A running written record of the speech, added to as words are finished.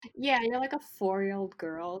Yeah, you're like a 4-year-old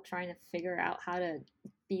girl trying to figure out how to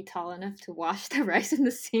be tall enough to wash the rice in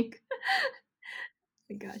the sink.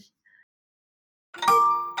 My gosh.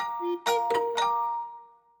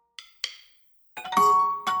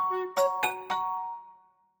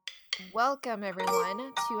 Welcome,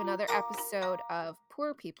 everyone, to another episode of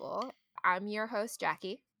Poor People. I'm your host,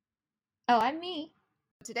 Jackie. Oh, I'm me.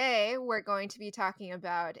 Today, we're going to be talking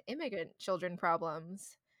about immigrant children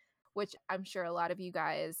problems, which I'm sure a lot of you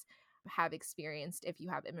guys have experienced if you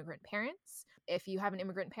have immigrant parents. If you have an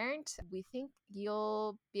immigrant parent, we think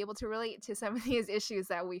you'll be able to relate to some of these issues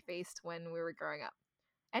that we faced when we were growing up,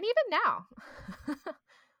 and even now.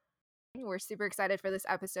 We're super excited for this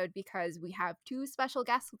episode because we have two special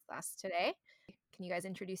guests with us today. Can you guys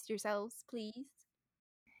introduce yourselves, please?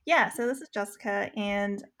 Yeah, so this is Jessica,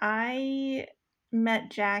 and I met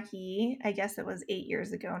Jackie, I guess it was 8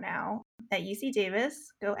 years ago now, at UC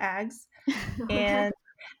Davis, go Ags. And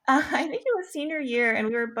I think it was senior year, and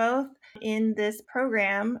we were both in this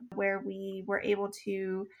program where we were able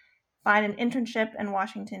to find an internship in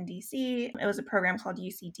Washington, D.C. It was a program called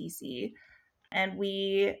UCDC. And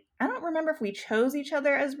I don't remember if we chose each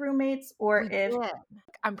other as roommates or if. Did.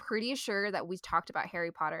 I'm pretty sure that we talked about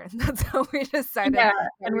Harry Potter, and that's how we decided Yeah,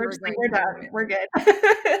 that and we we're were just like, going we're to done.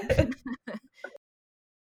 We're good.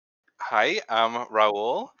 Hi, I'm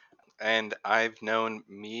Raul, and I've known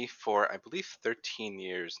me for, I believe, 13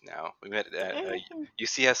 years now. We met at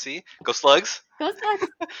UCSC. Go Slugs! Go Slugs!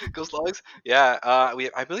 Go Slugs! Yeah,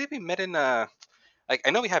 I believe we met in, I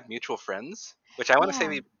know we have mutual friends, which I want to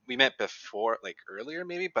say Yeah. we met before, like earlier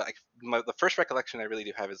maybe, but the first recollection I really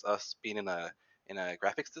do have is us being in a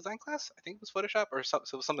graphics design class. I think it was Photoshop or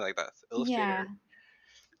something like that. Yeah. Illustrator.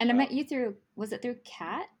 And I Um, met you through, was it through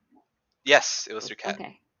Cat? yes, it was through Cat.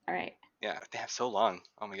 Okay. All right. Yeah, damn, so long.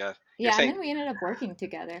 Oh my god. You're Yeah, and saying then we ended up working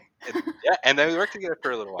together. yeah, and then we worked together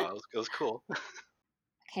for a little while. It was cool.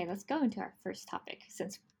 Okay, let's go into our first topic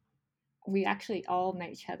since we actually all met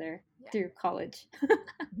each other through college.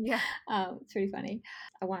 Yeah. It's pretty funny.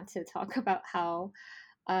 I want to talk about how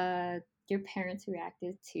your parents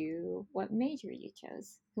reacted to what major you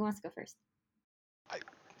chose. Who wants to go first?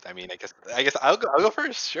 I mean, I guess I'll go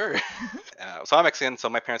first. Sure. So I'm Mexican. So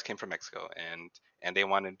my parents came from Mexico, and they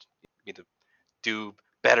wanted me to do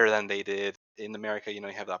better than they did in America. You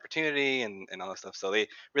have the opportunity and all that stuff. So they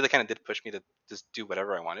really kind of did push me to just do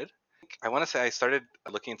whatever I wanted. I want to say I started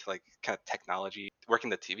looking into like kind of technology, working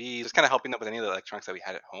the TV, just kind of helping up with any of the electronics that we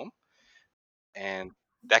had at home, and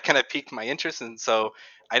that kind of piqued my interest. And so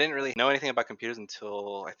I didn't really know anything about computers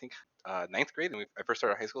until I think ninth grade, and I first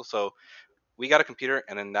started high school. So we got a computer,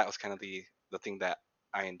 and then that was kind of the thing that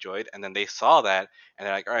I enjoyed. And then they saw that, and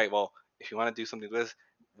they're like, all right, well, if you want to do something with this,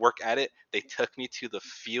 work at it. They took me to the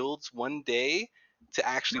fields one day to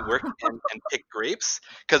actually work and pick grapes,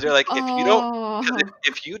 because they're like, Oh,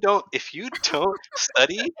 if you don't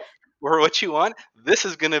study for what you want, this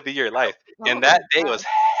is gonna be your life. Oh And my that day was god.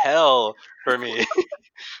 hell for me.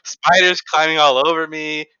 Spiders climbing all over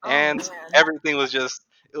me, Oh ants, man. everything was just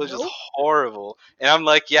it was just Nope. horrible. And I'm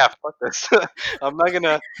like, yeah, fuck this. I'm not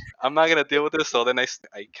gonna I'm not gonna deal with this. So then I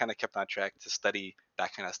kind of kept on track to study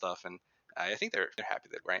that kind of stuff, and I think they're happy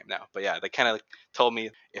that where I am now. But yeah, they kind of told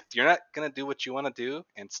me, if you're not gonna do what you want to do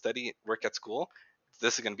and study, work at school,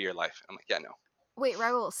 this is gonna be your life. I'm like, yeah, no. Wait,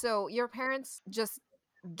 Raul, so your parents just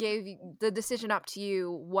gave the decision up to you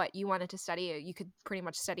what you wanted to study? You could pretty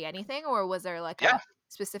much study anything, or was there like Yeah, a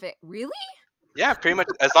specific really? yeah, pretty much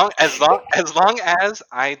as long as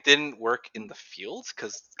I didn't work in the fields,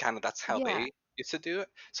 because kind of that's how Yeah. they used to do it.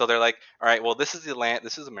 So they're like, all right, well, this is the land,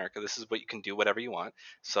 this is America, this is what you can do, whatever you want.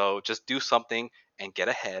 So just do something and get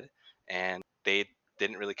ahead. And they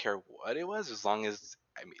didn't really care what it was as long as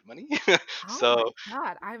I made money. Oh So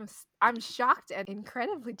my god, I'm shocked and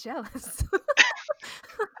incredibly jealous.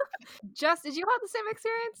 Just did you have the same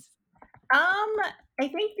experience? I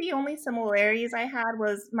think the only similarities I had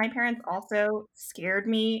was my parents also scared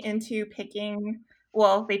me into picking,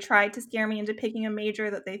 well, they tried to scare me into picking a major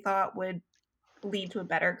that they thought would lead to a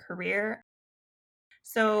better career.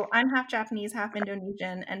 So I'm half Japanese, half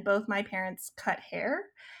Indonesian, and both my parents cut hair.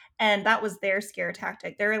 And that was their scare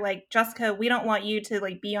tactic. They were like, Jessica, we don't want you to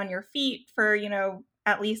like be on your feet for,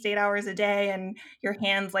 at least 8 hours a day and your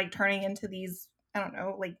hands like turning into these, I don't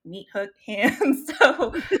know, like meat hook hands.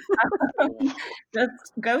 So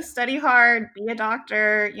just go study hard, be a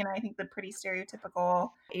doctor. I think the pretty stereotypical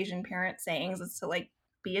Asian parent sayings is to like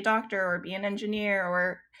be a doctor or be an engineer,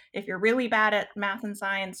 or if you're really bad at math and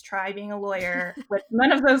science, try being a lawyer. But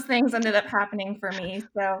none of those things ended up happening for me.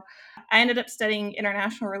 So I ended up studying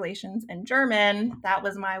international relations and German. That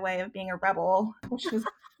was my way of being a rebel, which was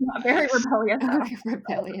not very Nice. rebellious at all.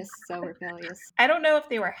 Rebellious, so rebellious. I don't know if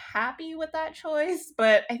they were happy with that choice,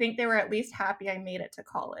 but I think they were at least happy I made it to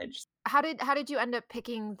college. How did you end up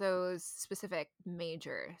picking those specific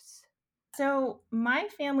majors? So my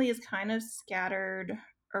family is kind of scattered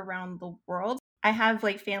around the world. I have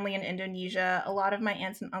like family in Indonesia. A lot of my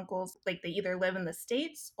aunts and uncles, like they either live in the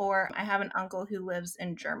States or I have an uncle who lives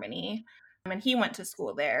in Germany. And he went to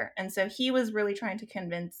school there. And so he was really trying to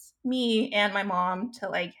convince me and my mom to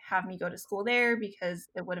like have me go to school there because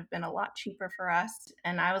it would have been a lot cheaper for us.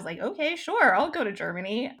 And I was like, okay, sure, I'll go to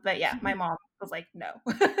Germany. But yeah, my mom was like, no.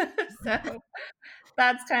 So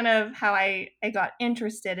that's kind of how I got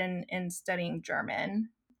interested in studying German,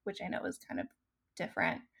 which I know is kind of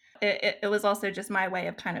different. It was also just my way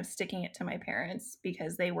of kind of sticking it to my parents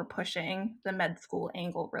because they were pushing the med school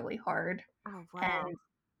angle really hard. Oh wow. And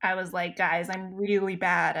I was like, guys, I'm really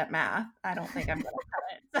bad at math. I don't think I'm going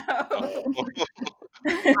to cut it. Oh.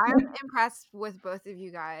 I'm impressed with both of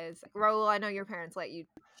you guys. Raul, I know your parents let you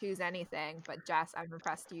choose anything, but Jess, I'm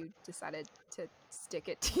impressed you decided to stick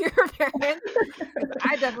it to your parents. 'Cause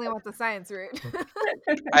I definitely want the science route.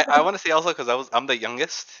 I want to say also because I'm the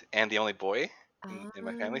youngest and the only boy in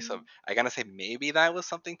my family, so Um, I gotta say maybe that was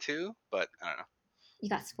something too, but I don't know. You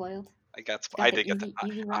got spoiled. I Got the did get that.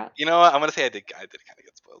 easy route. You know what? I'm gonna say I did kind of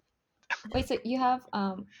get spoiled. Wait, so you have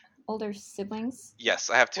older siblings? Yes,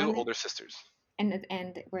 I have two Women? older sisters.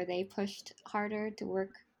 And were they pushed harder to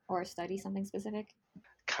work or study something specific?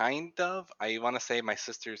 Kind of. I want to say my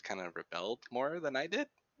sisters kind of rebelled more than I did.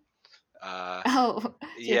 Oh, so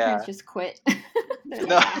your Yeah. parents just quit. They're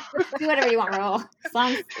No. like, "Ah, do whatever you want, Raul. As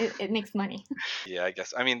long as it makes money. Yeah, I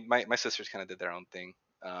guess. I mean, my sisters kind of did their own thing.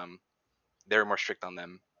 They were more strict on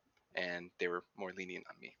them, and they were more lenient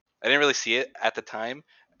on me. I didn't really see it at the time.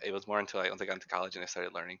 It was more until I got into college and I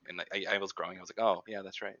started learning, and I was growing. I was like, oh yeah,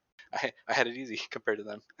 that's right. I had it easy compared to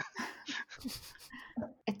them.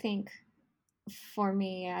 I think for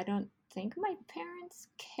me, I don't think my parents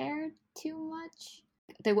cared too much.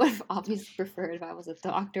 They would have obviously preferred if I was a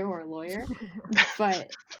doctor or a lawyer,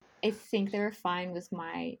 but I think they were fine with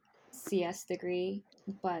my CS degree,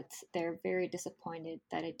 but they're very disappointed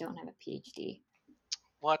that I don't have a PhD.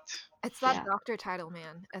 What? it's that Yeah. doctor title,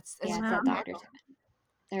 man. It's Yeah, it's Wow. that doctor.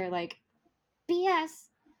 They're like, BS.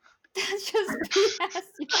 That's just BS.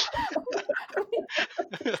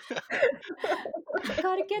 You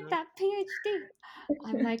gotta get that PhD.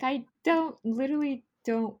 I'm like, I literally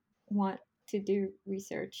don't want to do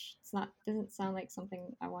research. It's not, doesn't sound like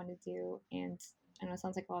something I want to do. And I know it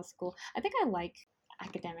sounds like a lot of school. I think I like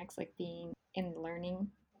academics, like being in the learning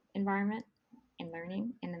environment and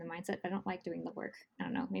learning and in the mindset. I don't like doing the work. I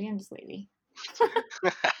don't know. Maybe I'm just lazy.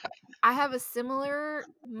 I have a similar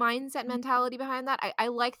mindset mentality behind that. I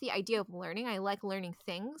like the idea of learning. I like learning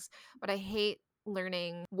things, but I hate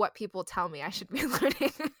learning what people tell me I should be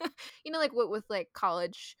learning. Like with like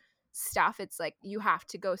college stuff, it's like you have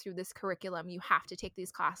to go through this curriculum, you have to take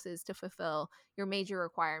these classes to fulfill your major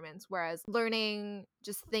requirements. Whereas learning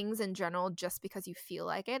just things in general just because you feel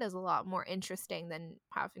like it is a lot more interesting than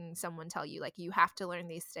having someone tell you like you have to learn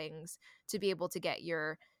these things to be able to get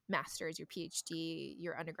your master's, your PhD,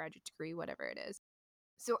 your undergraduate degree, whatever it is.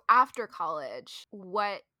 So after college,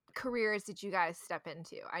 what careers did you guys step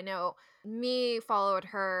into? I know me followed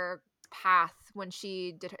her path when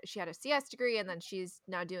she had a CS degree and then she's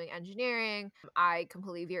now doing engineering. I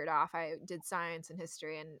completely veered off. I did science and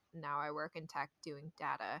history and now I work in tech doing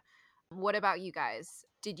data. What about you guys?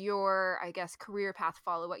 Did your, I guess, career path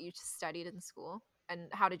follow what you studied in school? And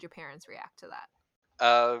how did your parents react to that?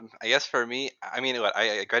 I guess for me, I mean, what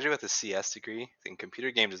I graduated with a CS degree in computer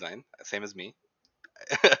game design, same as me.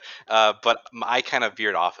 But I kind of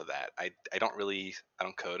veered off of that. I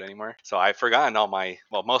don't code anymore, so I've forgotten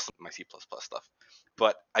most of my C++ stuff.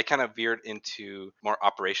 But I kind of veered into more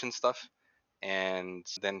operation stuff, and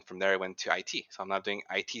then from there I went to IT. So I'm now doing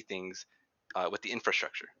IT things with the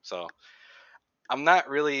infrastructure. So I'm not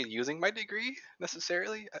really using my degree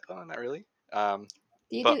necessarily. Not really. Do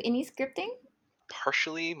you But do any scripting?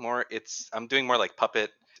 partially more, I'm doing more like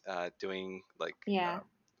Puppet, doing like Yeah.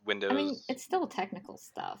 I mean, Windows. it's still technical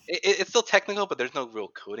stuff. It's still technical, but there's no real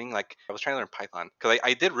coding. Like I was trying to learn Python because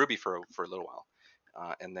I did Ruby for a little while,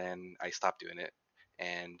 and then I stopped doing it.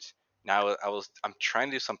 And now I'm trying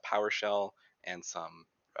to do some PowerShell and some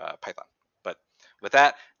Python. But with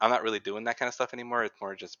that, I'm not really doing that kind of stuff anymore. It's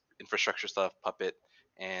more just infrastructure stuff, Puppet,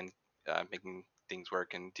 and making things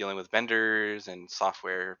work and dealing with vendors and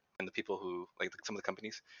software and the people who like some of the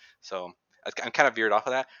companies. So I'm kind of veered off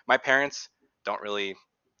of that. My parents don't really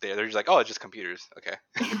they're just like, oh, it's just computers. Okay.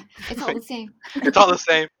 It's all the same. It's all the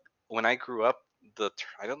same. When I grew up,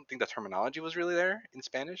 I don't think the terminology was really there in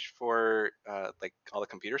Spanish for like all the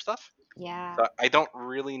computer stuff. Yeah. So I don't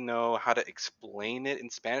really know how to explain it in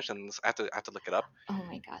Spanish, and I have to look it up. Oh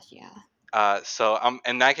my gosh, yeah. So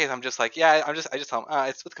in that case, I'm just like, yeah, I just tell them,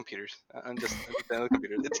 it's with computers. I'm just saying with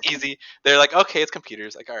computers. It's easy. They're like, okay, it's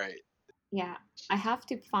computers. Like, all right. Yeah, I have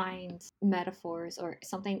to find metaphors or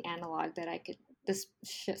something analog that I could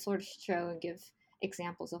sort of show and give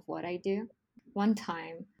examples of what I do. One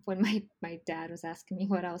time, when my dad was asking me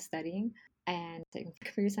what I was studying, and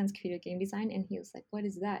computer science, computer game design, and he was like, "What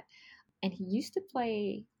is that?" And he used to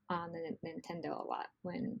play on the Nintendo a lot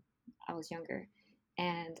when I was younger.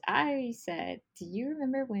 And I said, "Do you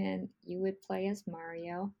remember when you would play as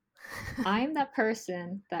Mario? I'm that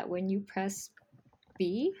person that when you press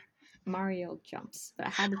B, Mario jumps, but I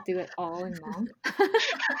had to do it all in Monk."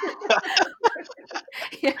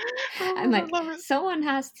 Yeah, I'm I like, love it. someone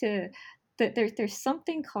has to. There's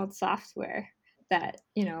something called software that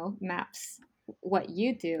maps what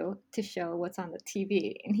you do to show what's on the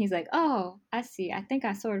TV. And he's like, "Oh, I see. I think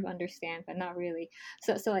I sort of understand, but not really."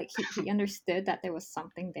 So like he understood that there was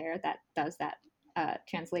something there that does that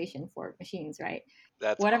translation for machines, right?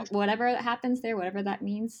 That's Whatever awesome. whatever happens there, whatever that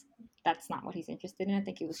means, that's not what he's interested in. I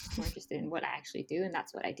think he was just more interested in what I actually do, and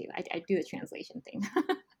that's what I do. I do the translation thing.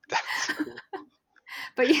 That's cool.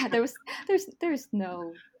 But yeah, there's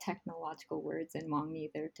no technological words in Hmong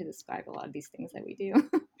either to describe a lot of these things that we do.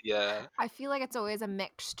 Yeah. I feel like it's always a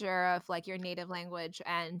mixture of like your native language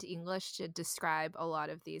and English to describe a lot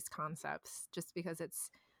of these concepts, just because it's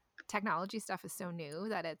technology stuff is so new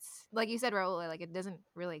that it's like you said, Raul, like it doesn't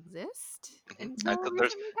really exist until There's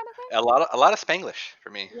recently, kind of thing. a lot of Spanglish for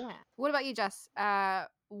me. Yeah. What about you, Jess?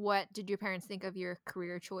 What did your parents think of your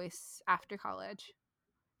career choice after college?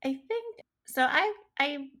 I think so.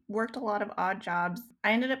 I worked a lot of odd jobs.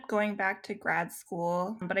 I ended up going back to grad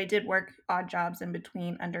school, but I did work odd jobs in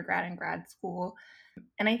between undergrad and grad school.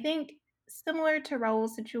 And I think similar to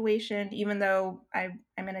Raul's situation, even though I'm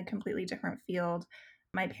in a completely different field,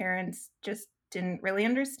 my parents just didn't really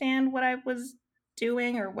understand what I was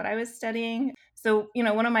doing or what I was studying. So,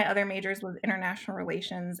 one of my other majors was international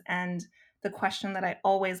relations. And the question that I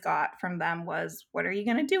always got from them was, what are you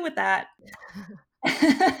going to do with that?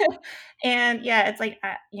 And yeah, it's like,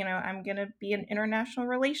 I'm going to be an international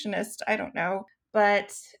relationist. I don't know.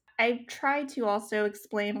 But I try to also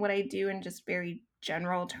explain what I do in just very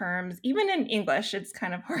general terms. Even in English, it's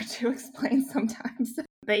kind of hard to explain sometimes.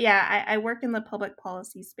 But yeah, I work in the public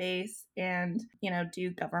policy space and,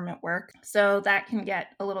 do government work. So that can get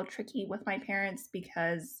a little tricky with my parents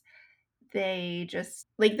because they just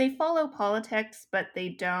like they follow politics, but they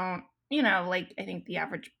don't, like I think the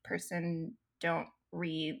average person don't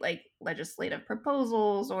read like legislative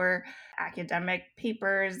proposals or academic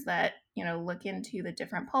papers that look into the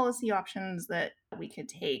different policy options that we could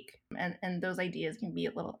take, and those ideas can be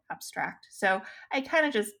a little abstract. So I kind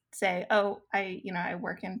of just say, oh, I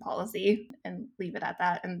work in policy and leave it at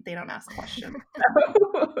that, and they don't ask questions.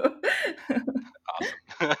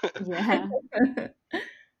 Awesome. Yeah.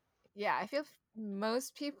 Yeah, I feel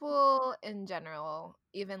most people in general,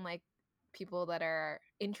 even like people that are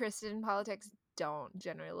interested in politics, don't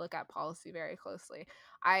generally look at policy very closely.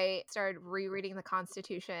 I started rereading the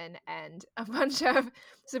Constitution and a bunch of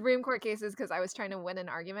Supreme Court cases because I was trying to win an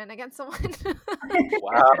argument against someone.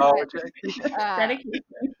 Wow, But, Dedication.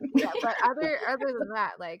 yeah, but other than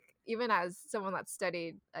that, like even as someone that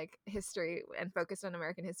studied like history and focused on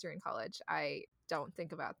American history in college, I don't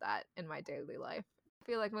think about that in my daily life. I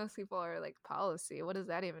feel like most people are like, policy, what does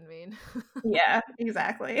that even mean? Yeah,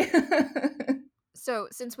 exactly. So,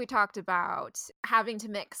 since we talked about having to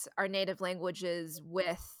mix our native languages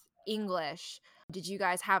with English, did you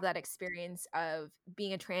guys have that experience of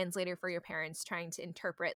being a translator for your parents trying to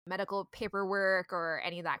interpret medical paperwork or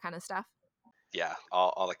any of that kind of stuff? Yeah,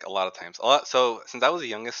 all like a lot of times. A lot. So since I was the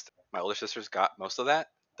youngest, my older sisters got most of that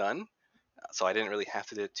done. So I didn't really have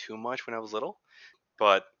to do it too much when I was little.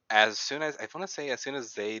 But as soon as I want to say, as soon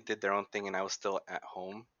as they did their own thing and I was still at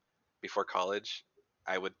home before college,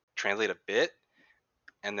 I would translate a bit.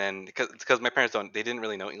 And then because my parents they didn't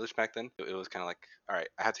really know English back then. It was kind of like, all right,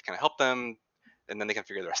 I had to kind of help them, and then they can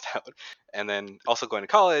figure the rest out. And then also going to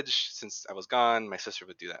college, since I was gone, my sister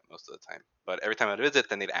would do that most of the time. But every time I'd visit,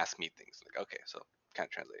 then they'd ask me things like, okay, so kind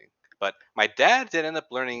of translating. But my dad did end up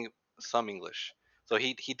learning some English, so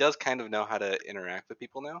he does kind of know how to interact with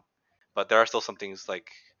people now. But there are still some things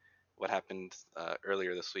like what happened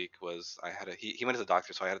earlier this week was he went to the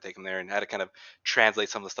doctor, so I had to take him there and had to kind of translate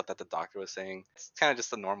some of the stuff that the doctor was saying. It's kind of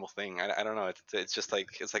just a normal thing. I don't know. It's just like,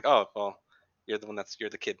 it's like, oh well, you're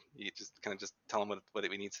the kid. You just kind of just tell him what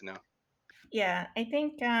he needs to know. Yeah, I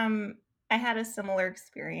think I had a similar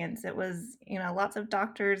experience. It was, lots of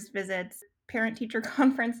doctors' visits, parent teacher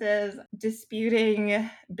conferences, disputing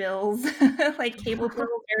bills, like cable bills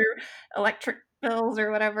or electric bills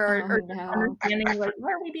or whatever, Oh or just no. understanding, like,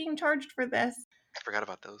 why are we being charged for this? I forgot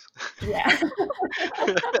about those. Yeah.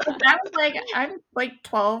 I was like, I'm like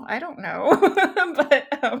 12. I don't know. But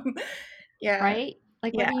yeah. Right?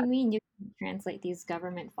 Like, what Yeah. do you mean you can translate these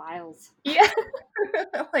government files? Yeah.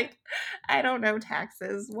 Like, I don't know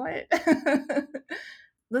taxes. What?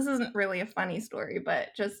 This isn't really a funny story, but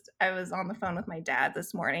just I was on the phone with my dad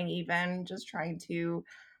this morning, even just trying to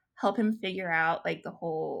help him figure out like the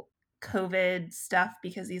whole COVID stuff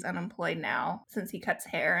because he's unemployed now since he cuts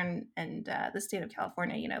hair and the state of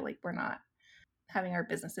California, like we're not having our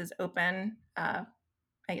businesses open, I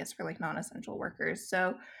guess for like non-essential workers.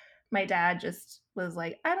 So my dad just was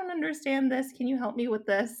like, I don't understand this. Can you help me with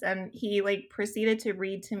this? And he like proceeded to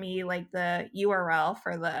read to me like the URL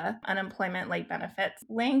for the unemployment like benefits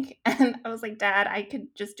link. And I was like, Dad, I could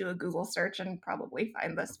just do a Google search and probably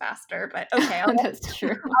find this faster. But okay, That's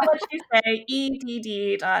true. I'll let you say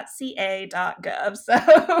edd.ca.gov.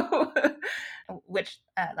 So, which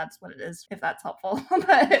that's what it is, if that's helpful.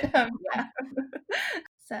 But yeah.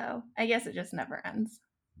 So I guess it just never ends.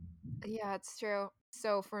 Yeah, it's true.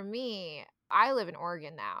 So for me, I live in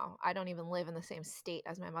Oregon now. I don't even live in the same state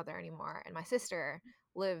as my mother anymore. And my sister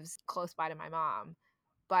lives close by to my mom.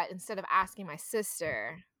 But instead of asking my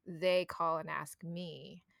sister, they call and ask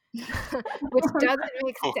me, which doesn't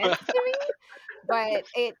make sense to me. But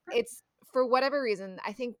it's for whatever reason,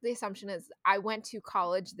 I think the assumption is I went to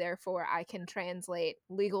college, therefore I can translate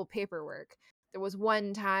legal paperwork. There was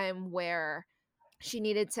one time where she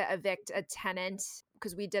needed to evict a tenant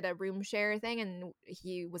because we did a room share thing and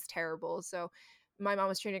he was terrible. So my mom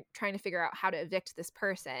was trying to figure out how to evict this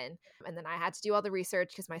person. And then I had to do all the research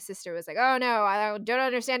because my sister was like, oh no, I don't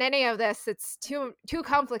understand any of this. It's too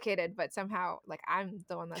complicated. But somehow like I'm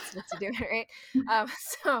the one that's supposed to do it, right?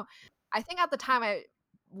 So I think at the time I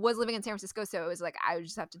was living in San Francisco, so it was like I would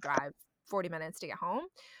just have to drive 40 minutes to get home.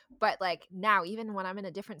 But like now, even when I'm in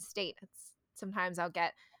a different state, sometimes I'll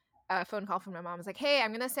get a phone call from my mom. It's like, hey,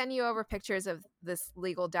 I'm going to send you over pictures of this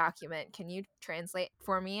legal document. Can you translate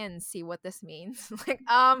for me and see what this means? Like,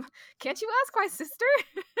 can't you ask my sister?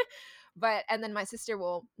 And then my sister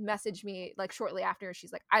will message me like shortly after.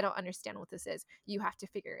 She's like, I don't understand what this is. You have to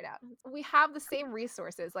figure it out. We have the same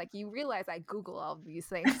resources. Like, you realize I Google all of these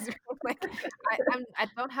things. Like, I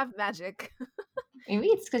don't have magic. Maybe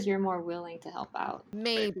it's because you're more willing to help out.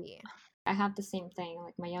 Maybe. I have the same thing.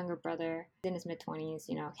 Like my younger brother in his mid-20s,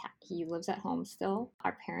 he lives at home still.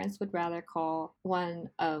 Our parents would rather call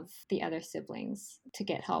one of the other siblings to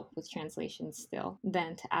get help with translation still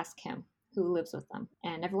than to ask him who lives with them.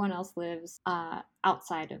 And everyone else lives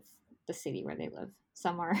outside of the city where they live.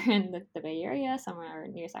 Some are in the Bay Area, some are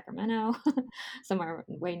near Sacramento, some are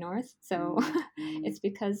way north. So it's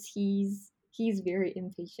because he's very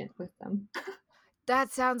impatient with them.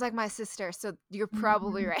 That sounds like my sister, so you're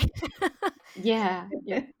probably right. Yeah.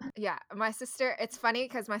 Yeah, my sister, it's funny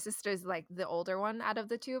because my sister's like the older one out of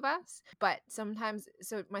the two of us. But sometimes,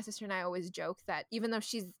 so my sister and I always joke that even though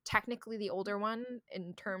she's technically the older one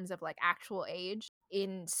in terms of like actual age,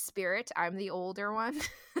 in spirit, I'm the older one.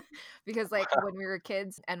 Because like when we were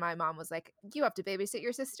kids and my mom was like, you have to babysit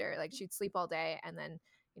your sister. Like she'd sleep all day and then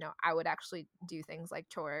I would actually do things like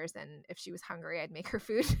chores, and if she was hungry, I'd make her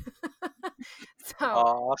food. So,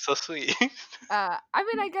 Oh, so sweet. I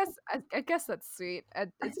mean, I guess that's sweet. It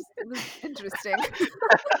was interesting.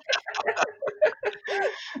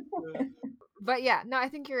 But yeah, no, I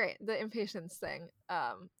think you're right. The impatience thing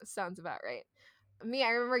sounds about right. Me, I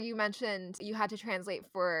remember you mentioned you had to translate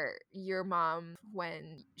for your mom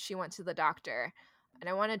when she went to the doctor. And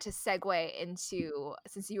I wanted to segue into,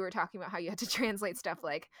 since you were talking about how you had to translate stuff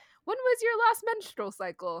like, when was your last menstrual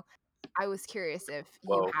cycle? I was curious if you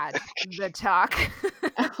Whoa. had the talk.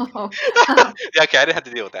 Oh. Yeah, okay, I didn't have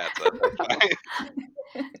to deal with that, so that's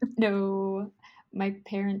fine. No, my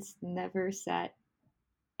parents never sat,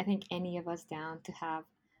 I think, any of us down to have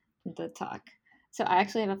the talk. So I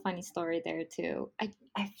actually have a funny story there too.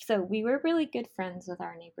 So we were really good friends with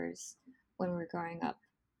our neighbors when we were growing up.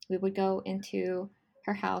 We would go into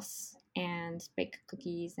her house and bake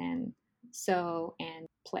cookies and sew and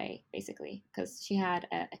play, basically, because she had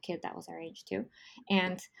a kid that was our age too.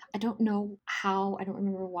 And I don't know how, I don't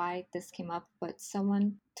remember why this came up, but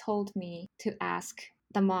someone told me to ask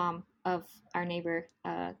the mom of our neighbor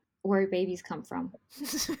where babies come from.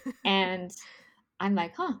 And I'm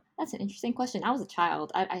like, huh, that's an interesting question. I was a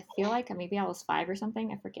child. I feel like maybe I was 5 or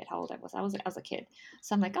something. I forget how old I was. I was a kid.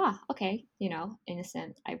 So I'm like, oh, okay,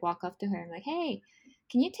 innocent. I walk up to her. I'm like, hey,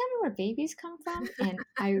 can you tell me where babies come from? And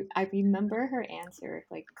I remember her answer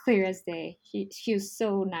like clear as day. She was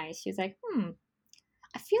so nice. She was like,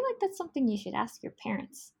 I feel like that's something you should ask your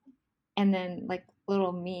parents. And then like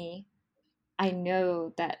little me, I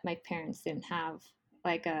know that my parents didn't have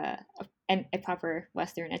like a proper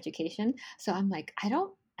Western education, so I'm like, I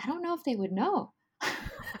don't know if they would know,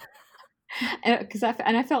 because I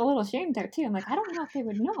felt a little ashamed there too. I'm like, I don't know if they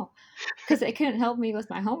would know, because they couldn't help me with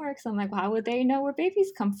my homework. So I'm like, how would they know where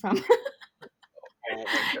babies come from? Oh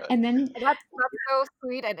my god. And then That's so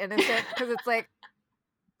sweet and innocent because it's like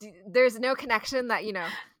there's no connection that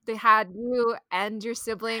they had you and your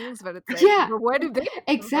siblings, but it's like, yeah, but where do they come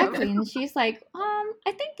from? exactly. And she's like,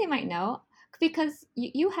 I think they might know because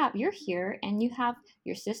you're here and you have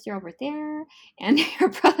your sister over there and your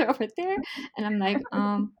brother over there, and I'm like,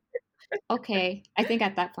 okay. I think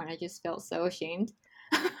at that point I just felt so ashamed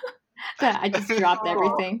that I just dropped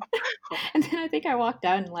everything. And then I think I walked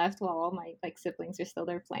out and left while all my like siblings are still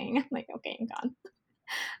there playing. I'm like, okay, I'm gone.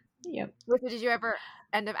 Yep. So did you ever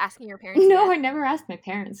end up asking your parents No, I again? never asked my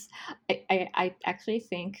parents. I actually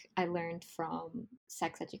think I learned from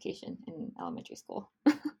sex education in elementary school.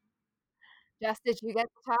 Jess, did you get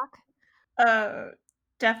to talk?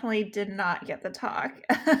 Definitely did not get the talk.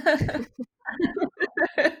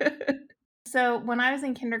 So when I was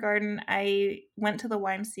in kindergarten, I went to the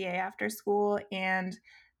YMCA after school, and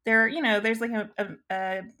there's like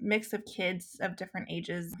a mix of kids of different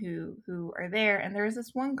ages who are there, and there was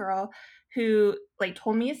this one girl who like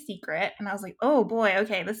told me a secret, and I was like, oh boy,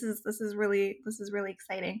 okay, this is really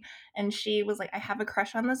exciting. And she was like, I have a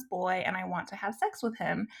crush on this boy, and I want to have sex with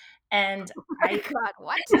him. And Oh my I God,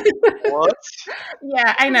 what? What?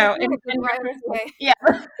 yeah, I know. Who is this In YMCA? yeah.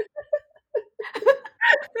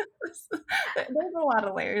 There's a lot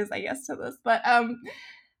of layers, I guess, to this. But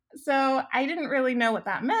so I didn't really know what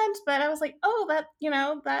that meant, but I was like, oh,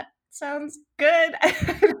 that sounds good. I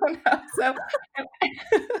don't know. So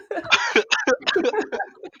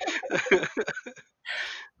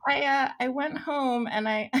I went home and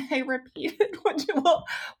I repeated well,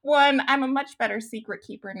 one, I'm a much better secret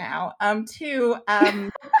keeper now. Two,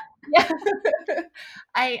 yeah.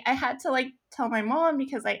 I had to like tell my mom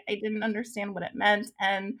because I didn't understand what it meant,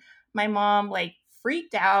 and my mom like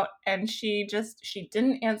freaked out, and she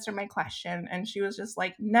didn't answer my question, and she was just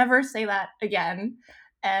like, never say that again.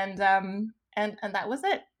 And that was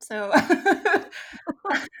it. So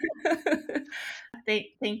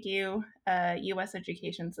thank you, US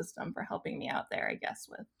education system, for helping me out there, I guess,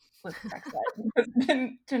 with sex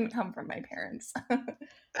ed. Didn't come from my parents.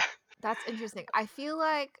 That's interesting. I feel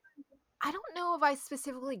like I don't know if I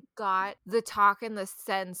specifically got the talk in the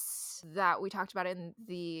sense that we talked about in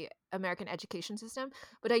the American education system,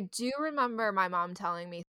 but I do remember my mom telling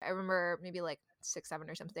me, I remember maybe like 6, 7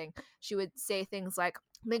 or something, she would say things like,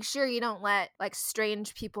 make sure you don't let like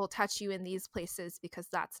strange people touch you in these places because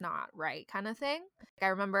that's not right, kind of thing. I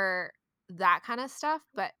remember that kind of stuff,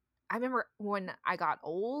 but I remember when I got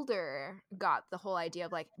older, got the whole idea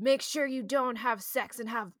of like, make sure you don't have sex and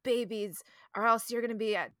have babies, or else you're going to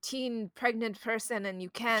be a teen pregnant person and you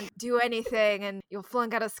can't do anything and you'll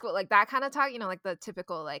flunk out of school. Like that kind of talk, like the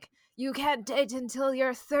typical, like, you can't date until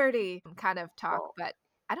you're 30 kind of talk. But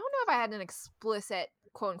I don't know if I had an explicit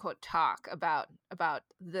quote unquote talk about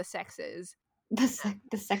the sexes. The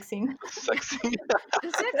sexing. Sexy.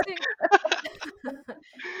 The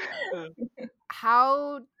sexing.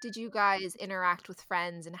 How did you guys interact with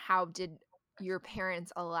friends, and how did your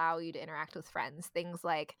parents allow you to interact with friends? Things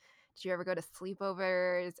like, did you ever go to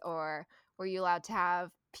sleepovers, or were you allowed to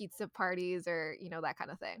have pizza parties, or that kind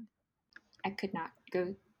of thing? I could not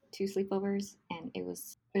go to sleepovers, and it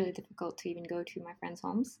was really difficult to even go to my friends'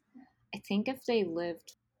 homes. I think if they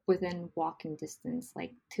lived within walking distance,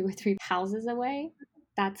 like 2 or 3 houses away,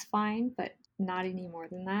 that's fine, but not any more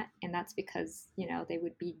than that. And that's because, they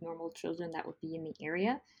would be normal children that would be in the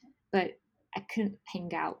area. But I couldn't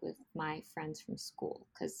hang out with my friends from school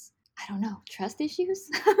because, I don't know, trust issues?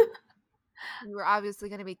 You were obviously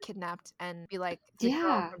going to be kidnapped and be like the girl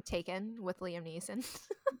Yeah. from Taken with Liam Neeson.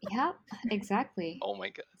 Yeah, exactly. Oh my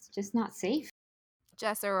god. It's just not safe.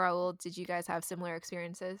 Jess or Raul, did you guys have similar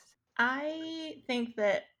experiences? I think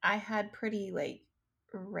that I had pretty like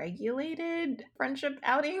regulated friendship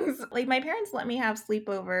outings. Like my parents let me have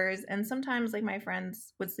sleepovers, and sometimes like my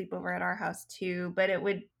friends would sleep over at our house too, but it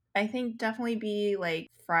would, I think, definitely be like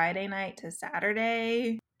Friday night to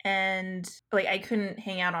Saturday. and like I couldn't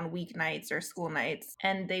hang out on weeknights or school nights,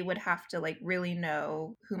 and they would have to like really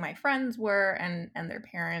know who my friends were and their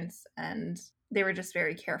parents, and they were just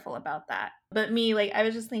very careful about that. But me, like I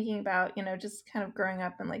was just thinking about, just kind of growing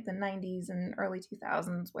up in like the 90s and early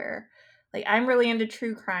 2000s where like I'm really into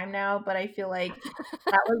true crime now, but I feel like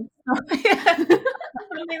that was something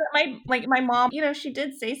that my mom, she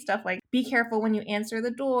did say stuff like be careful when you answer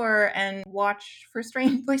the door and watch for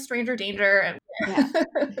stranger danger, and Yeah.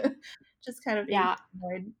 just kind of being Yeah.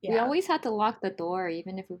 paranoid. We Yeah. always had to lock the door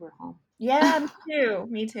even if we were home. Yeah, me too.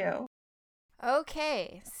 Me too.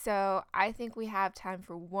 Okay, so I think we have time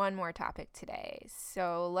for one more topic today.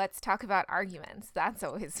 So let's talk about arguments. That's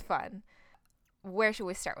always fun. Where should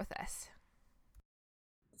we start with this?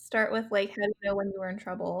 Start with like how do you know when you were in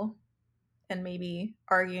trouble and maybe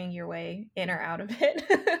arguing your way in or out of it.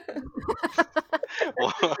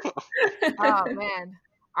 Well, Oh man,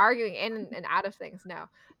 arguing in and out of things. No,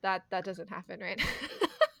 that doesn't happen, right?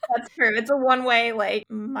 That's true. It's a one way, like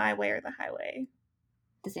my way or the highway.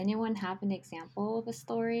 Does anyone have an example of a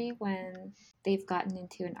story when they've gotten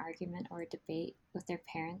into an argument or a debate with their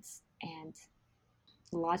parents and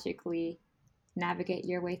logically navigate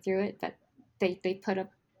your way through it, but they put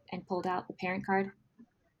up and pulled out the parent card?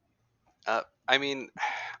 I mean,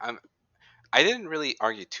 I didn't really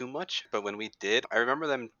argue too much, but when we did, I remember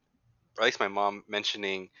them, or at least my mom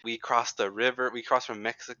mentioning, we crossed the river, we crossed from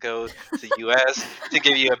Mexico to U.S. to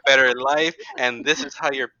give you a better life, and this is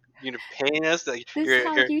how you're paying us. Like This is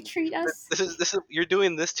how you treat us? this is you're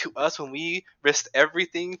doing this to us when we risked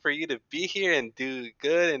everything for you to be here and do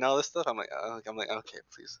good and all this stuff. I'm like, okay,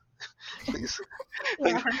 please, please,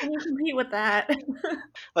 Yeah, like, how can you compete with that?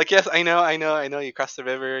 like, yes, I know, you crossed the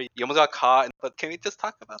river, you almost got caught, but can we just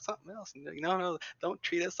talk about something else? And they're like, no, don't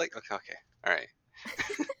treat us like, okay, all right,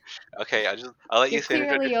 okay, I'll let you You're finish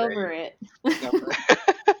what clearly you're over it. saying.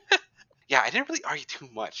 Yeah, I didn't really argue too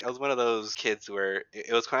much. I was one of those kids where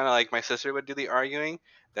it was kind of like my sister would do the arguing,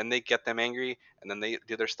 then they get them angry, and then they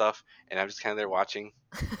do their stuff, and I'm just kind of there watching,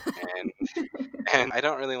 and and I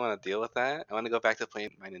don't really want to deal with that. I want to go back to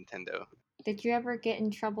playing my Nintendo. Did you ever get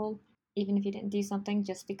in trouble, even if you didn't do something,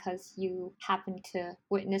 just because you happened to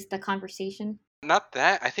witness the conversation? Not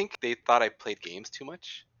that. I think they thought I played games too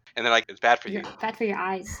much, and they're like, "It's bad for You're you. bad for your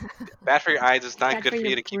eyes, Bad for your eyes. It's not bad good for for your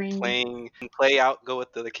you to keep brain. playing and play out. Go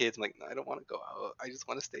with the other kids." I'm like, "No, I don't want to go out. I just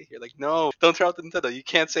want to stay here." Like, no, don't throw out the Nintendo. You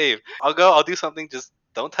can't save. I'll go. I'll do something. Just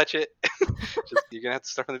don't touch it. Just you're gonna have to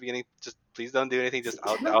start from the beginning. Just please don't do anything. Just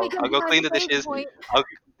I'll Let me I'll, go I'll to go my clean the save dishes. point. I'll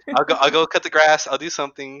I'll go cut the grass. I'll do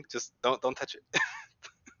something. Just don't touch it.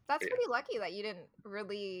 That's Yeah. pretty lucky that you didn't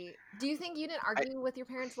really. Do you think you didn't I argue with your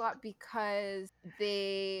parents a lot because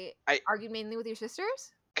they I argued mainly with your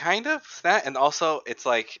sisters? kind of that, and also it's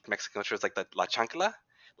like Mexican culture is like the la chancla.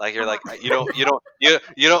 Like you're like Uh-huh. you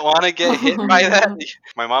don't want to get hit by that. Oh,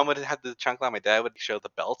 My mom would have the chancla. My dad would show the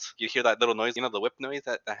belt. You hear that little noise, the whip noise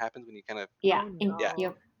that happens when you kind of yeah, Oh yeah. no.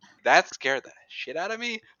 yep, That scared the shit out of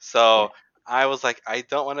me. yeah. So I was like, I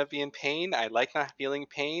don't want to be in pain. I like not feeling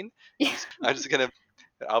pain. Yeah. I'm just gonna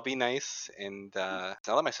I'll be nice and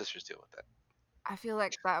I'll let my sisters deal with it. I feel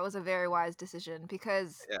like that was a very wise decision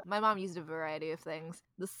because Yeah. my mom used a variety of things.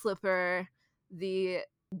 The slipper, the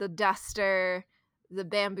the duster, the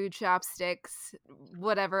bamboo chopsticks,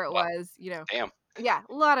 whatever it Well, was, damn. Yeah,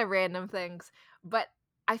 a lot of random things. But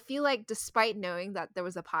I feel like despite knowing that there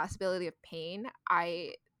was a possibility of pain,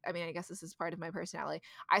 I mean, I guess this is part of my personality.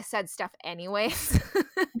 I said stuff anyways.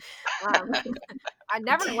 um, I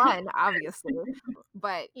never won, obviously,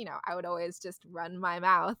 but I would always just run my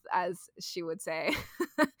mouth, as she would say,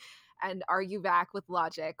 and argue back with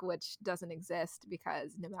logic, which doesn't exist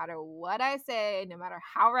because no matter what I say, no matter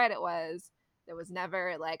how right it was, there was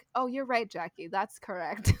never like, "Oh, you're right, Jackie. That's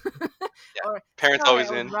correct," Yeah. or Parents "Sorry, always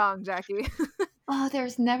I was win. wrong, Jackie." Oh,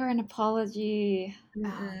 there's never an apology.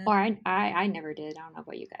 Mm-mm. Or I never did. I don't know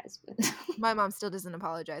about you guys, but My mom still doesn't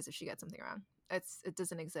apologize if she gets something wrong. It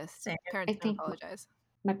doesn't exist. Same. Parents I don't think apologize.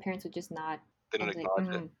 my parents would just nod They don't and be like,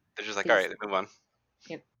 acknowledge it. They're just like, they all just, right, move on.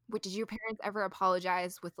 yep. Wait, did your parents ever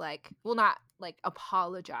apologize with well, not like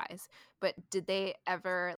apologize, but did they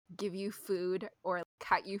ever give you food or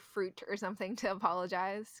cut you fruit or something to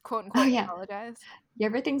apologize? Quote Oh unquote yeah, apologize?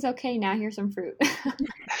 everything's okay now. Here's some fruit.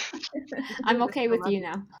 I'm That's okay so with you lucky.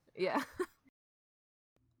 now. Yeah.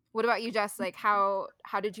 What about you, Jess? Like how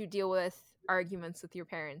did you deal with arguments with your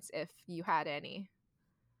parents if you had any?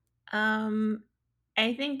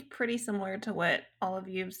 I think pretty similar to what all of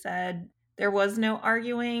you have said. There was no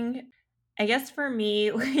arguing. I guess for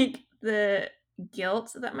me, like the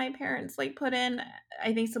guilt that my parents like put in.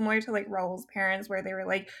 I think similar to like Raul's parents, where they were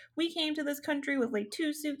like, we came to this country with like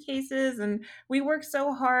 2 suitcases and we worked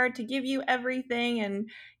so hard to give you everything. And,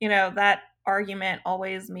 that argument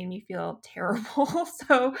always made me feel terrible.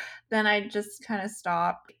 So then I just kind of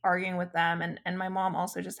stopped arguing with them. And my mom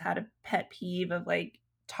also just had a pet peeve of like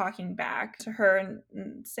talking back to her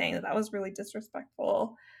and saying that was really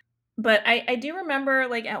disrespectful. But I do remember,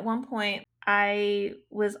 like, at one point, I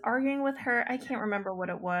was arguing with her. I can't remember what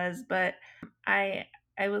it was, but I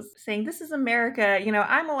I was saying, "This is America.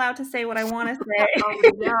 I'm allowed to say what I want to say." Oh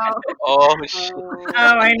no. Oh shit. Oh,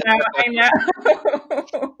 I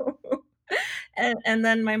know. And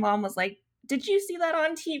then my mom was like, "Did you see that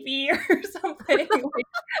on TV or something?"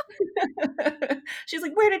 She's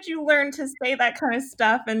like, "Where did you learn to say that kind of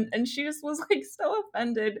stuff?" And she just was like so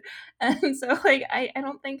offended. And so like I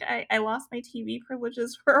don't think I lost my TV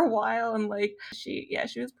privileges for a while, and like she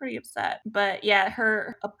was pretty upset. But yeah,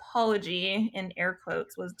 her apology in air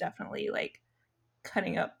quotes was definitely like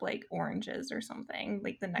cutting up like oranges or something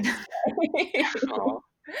like the next day. Oh.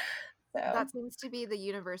 So That seems to be the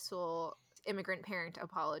universal immigrant parent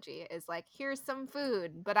apology, is like, here's some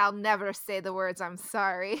food, but I'll never say the words "I'm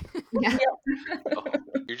sorry." Yeah. Oh,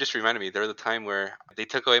 you just reminded me. There was a time where they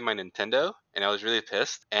took away my Nintendo, and I was really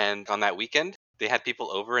pissed. And on that weekend, they had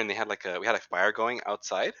people over, and we had a fire going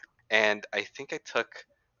outside. And I think I took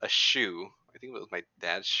a shoe. I think it was my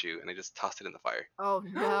dad's shoe, and I just tossed it in the fire. Oh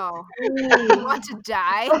no. You want to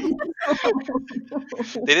die?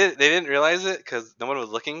 They didn't realize it because no one was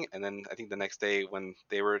looking. And then I think the next day when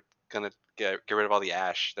they were gonna get rid of all the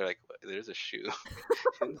ash, they're like, "There's a shoe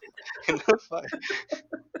in the fire."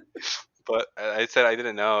 But I said I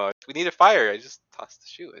didn't know. We need a fire. I just tossed the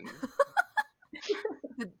shoe in.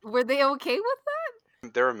 Were they okay with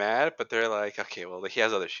that? They were mad, but they're like, okay, well, he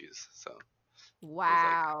has other shoes. So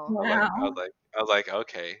Wow. I was like,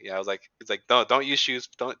 okay, yeah. I was like, it's like, don't use shoes.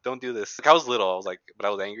 Don't do this. Like, I was little. I was like, but I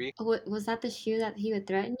was angry. Was that the shoe that he would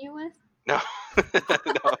threaten you with? No,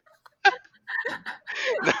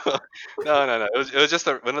 no, no, no. It was just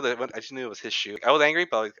one. I just knew it was his shoe. I was angry,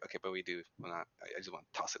 but I was like, okay, but we do. Well, not. I just want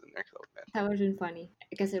to toss it in there because I was mad. That would have been funny.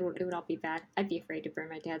 I guess it would all be bad. I'd be afraid to burn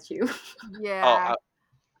my dad's shoe. Yeah. Oh,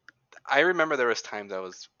 I remember there was times I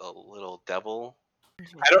was a little devil. I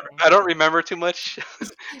Interesting. don't remember too much.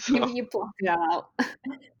 So You blocked it out.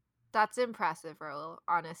 That's impressive, Raul.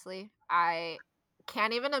 Honestly, I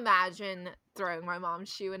can't even imagine throwing my mom's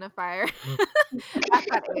shoe in a fire at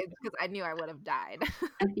that age, because I knew I would have died.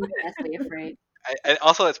 I'd be deathly afraid. and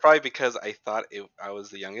also it's probably because I thought I was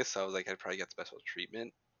the youngest, so I was like I'd probably get special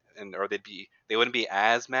treatment, or they wouldn't be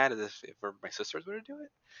as mad as if my sisters were to do it.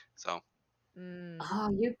 So Mm,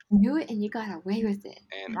 Oh, you knew it and you got away with it.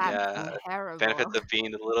 and that's yeah, terrible. benefits of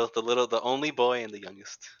being the only boy and the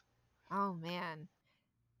youngest. Oh man.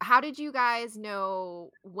 How did you guys know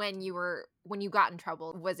when you got in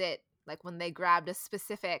trouble? Was it like when they grabbed a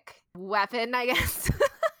specific weapon, I guess?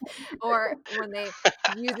 Or when they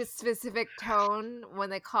used a specific tone when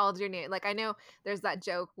they called your name? Like, I know there's that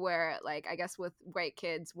joke where, like, I guess with white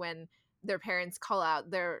kids, when their parents call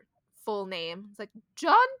out their full name, it's like,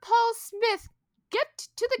 John Paul Smith, get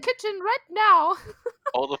to the kitchen right now.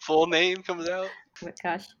 All the full name comes out. Oh my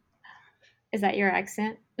gosh. Is that your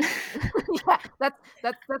accent? Yeah,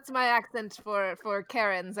 that's my accent for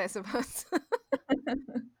Karens, I suppose.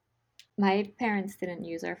 My parents didn't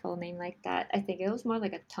use our full name like that. I think it was more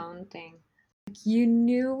like a tone thing. Like, you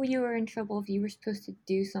knew you were in trouble if you were supposed to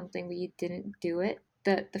do something but you didn't do it.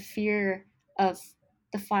 The fear of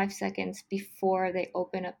the 5 seconds before they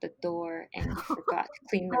open up the door and you forgot to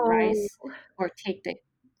clean the rice or take the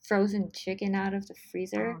frozen chicken out of the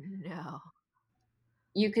freezer. Oh no.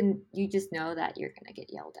 You just know that you're gonna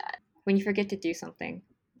get yelled at. When you forget to do something,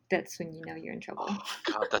 that's when you know you're in trouble. Oh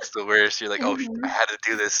god, that's the worst. You're like, oh, I had to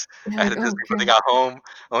do this. You're I had like, to do this "Oh, before they God." got home.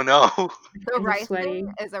 Oh no. The And you're rice sweaty.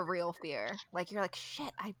 thing is a real fear. Like, you're like,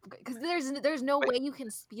 shit, because there's no Wait. way you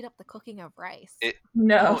can speed up the cooking of rice.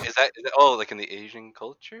 No. Oh, is that like in the Asian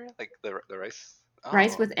culture, like the rice?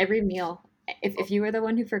 Rice Oh. with every meal. If you were the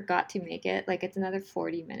one who forgot to make it, like it's another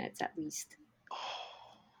 40 minutes at least.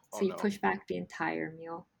 Oh, So you no. push back the entire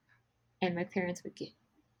meal. And my parents would get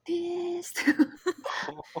pissed.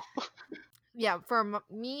 Yeah, for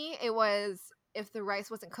me, it was if the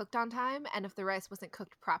rice wasn't cooked on time and if the rice wasn't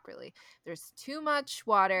cooked properly. If there's too much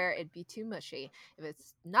water, it'd be too mushy. If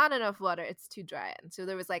it's not enough water, it's too dry. And so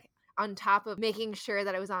there was like, on top of making sure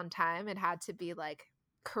that it was on time, it had to be like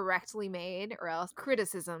correctly made, or else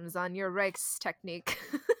criticisms on your rice technique.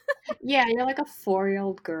 Yeah, you're like a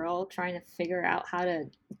 4-year-old girl trying to figure out how to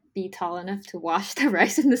be tall enough to wash the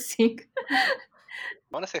rice in the sink.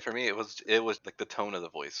 I want to say for me, it was like the tone of the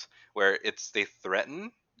voice, where they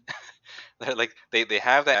threaten. They're like they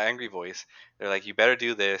have that angry voice. They're like, you better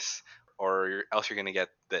do this, or else you're gonna get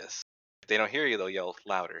this. If they don't hear you, they'll yell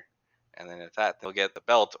louder, and then at that they'll get the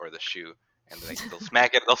belt or the shoe, and then they'll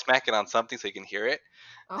smack it. They'll smack it on something so you can hear it,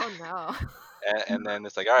 Oh no. and then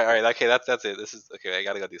it's like, all right, okay, that's it. This is okay. I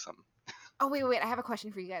gotta go do something. Oh wait, I have a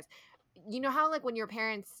question for you guys. You know how like when your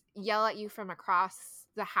parents yell at you from across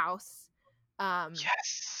the house,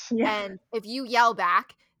 Yes. Yeah. and if you yell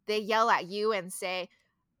back, they yell at you and say,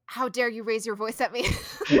 "How dare you raise your voice at me?"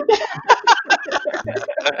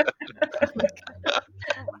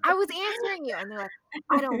 I was answering you, and they're like,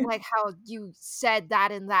 "I don't like how you said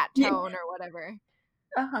that in that tone or whatever."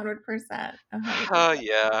 100%. Oh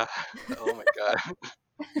yeah. Oh my god.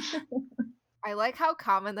 I like how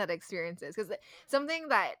common that experience is, because something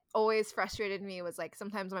that always frustrated me was like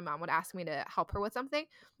sometimes my mom would ask me to help her with something,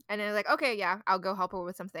 and then like, okay, yeah, I'll go help her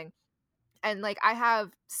with something. And like I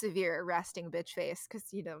have severe resting bitch face because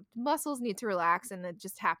muscles need to relax, and it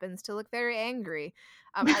just happens to look very angry.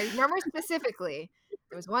 I remember specifically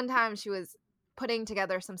there was one time she was putting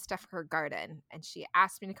together some stuff for her garden, and she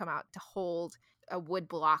asked me to come out to hold a wood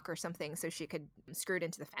block or something so she could screw it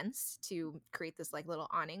into the fence to create this like little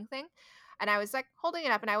awning thing. And I was like holding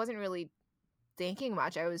it up, and I wasn't really thinking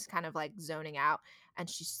much. I was kind of like zoning out, and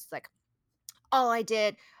she's like, all I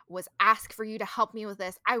did was ask for you to help me with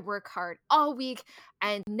this. I work hard all week,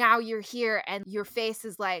 and now you're here, and your face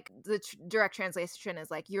is like, the direct translation is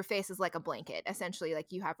like, your face is like a blanket, essentially, like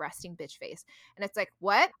you have resting bitch face. And it's like,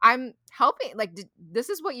 what? I'm helping. Like, this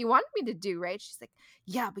is what you wanted me to do, right? She's like,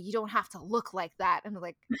 yeah, but you don't have to look like that. And I'm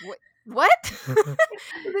like, what? And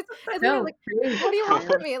then I'm So like, rude, what do you want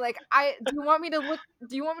child. from me? Like, do you want me to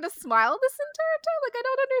smile this entire time? Like, I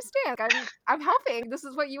don't understand. Like, I'm helping. This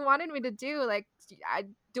is what you wanted me to do. Like,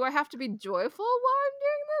 do I have to be joyful while I'm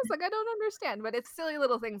doing this? Like, I don't understand. But it's silly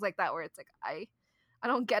little things like that where it's like, I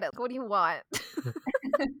don't get it. What do you want?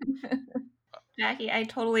 Jackie, I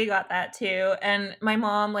totally got that too. And my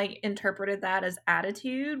mom like interpreted that as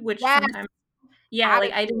attitude, which Yes, sometimes, yeah,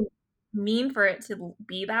 like I attitude. didn't mean for it to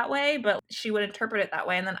be that way, but she would interpret it that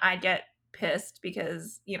way. And then I'd get pissed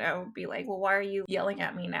because, be like, well, why are you yelling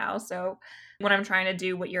at me now? So when I'm trying to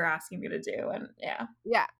do what you're asking me to do, and yeah.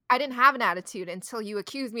 Yeah, I didn't have an attitude until you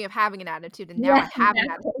accused me of having an attitude, and now I have an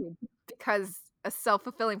attitude because a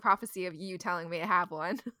self-fulfilling prophecy of you telling me I have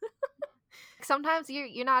one. Sometimes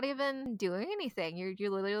you're not even doing anything.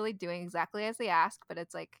 You're literally doing exactly as they ask, but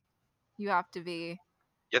it's like you have to be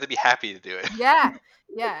happy to do it.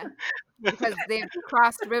 yeah, because they've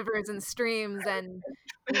crossed rivers and streams and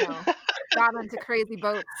got into crazy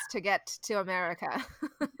boats to get to America.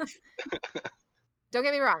 Don't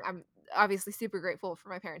get me wrong, I'm obviously super grateful for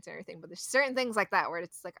my parents and everything, but there's certain things like that where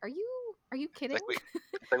it's like, are you kidding?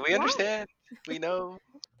 Like we understand. We know.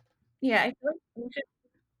 Yeah, I feel like we should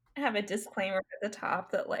have a disclaimer at the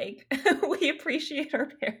top that like we appreciate our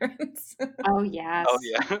parents. Oh yes. Oh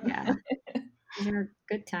yeah. Yeah. These are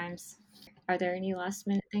good times. Are there any last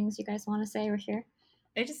minute things you guys want to say or share?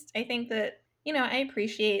 I think that, I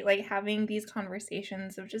appreciate like having these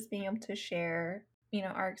conversations of just being able to share,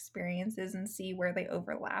 our experiences and see where they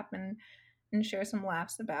overlap and share some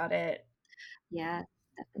laughs about it. Yeah,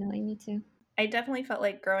 definitely. Me too. I definitely felt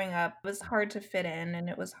like growing up it was hard to fit in, and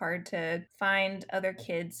it was hard to find other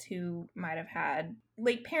kids who might have had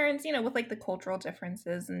like parents, with like the cultural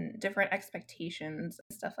differences and different expectations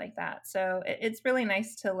and stuff like that. So it's really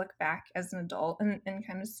nice to look back as an adult and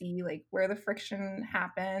kind of see like where the friction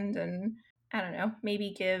happened, and I don't know,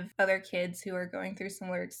 maybe give other kids who are going through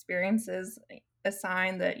similar experiences a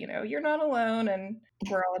sign that, you're not alone and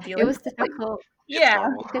we're all dealing It was with it. Like, difficult. yeah.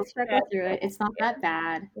 You could struggle through it. It's not that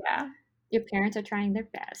bad. Yeah. Your parents are trying their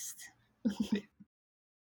best.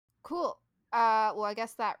 Cool. Well, I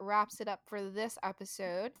guess that wraps it up for this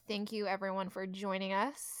episode. Thank you, everyone, for joining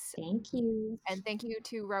us. Thank you. And thank you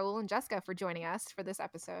to Raul and Jessica for joining us for this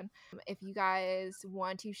episode. If you guys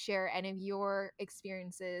want to share any of your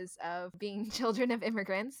experiences of being children of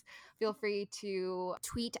immigrants, feel free to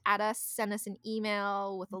tweet at us, send us an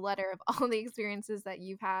email with a letter of all the experiences that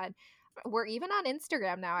you've had. We're even on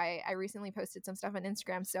Instagram now. I recently posted some stuff on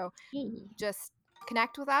Instagram, so just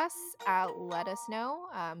connect with us, let us know,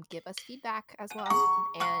 give us feedback as well,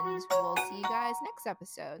 and we'll see you guys next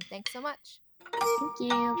episode. Thanks so much.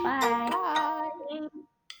 Thank you. Bye. Bye.